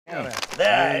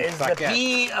There is the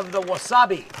pea of the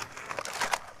wasabi.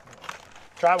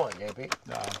 Try one, JP.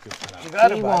 No, I'm good for now. You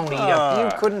got He it, won't bud. eat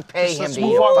it. You couldn't pay him Let's to eat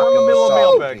move a on. fucking We're in the middle of wasabi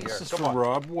mailbag piece. here. This is Come from on.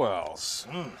 Rob Wells.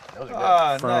 Those are good.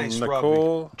 Ah, From nice, Robbie.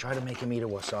 Nicole Try to make him eat a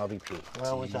wasabi pea.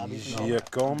 Well, wasabi's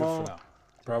Giacomo. now.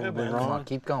 Probably man. Come on, wrong.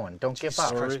 keep going. Don't give up.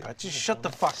 Sorry. Pat, just shut the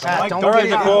fuck Pat, up. don't All right,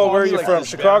 give up. Nicole, where are you from?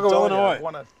 Chicago,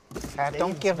 Illinois. Pat,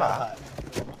 don't give up.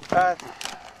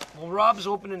 Well, Rob's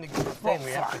opening the thing.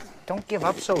 We have to. Don't give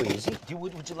up so easy.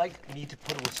 Would you like me to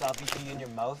put a wasabi pea in your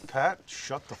mouth? Pat,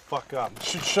 shut the fuck up.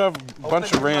 Should shove a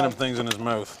bunch of random things in his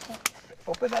mouth.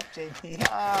 Open up, JP.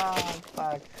 Ah,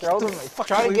 fuck. Throw them. fuck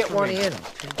Try to away get from one me. in.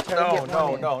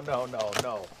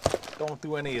 No. Don't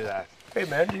do any of that. Hey,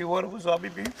 man, do you want a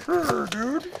wasabi pea? Sure,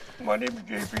 dude. My name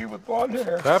is JP with blonde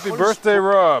hair. Happy birthday,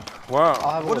 Rob.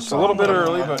 Wow. What It's a little bit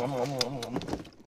early, but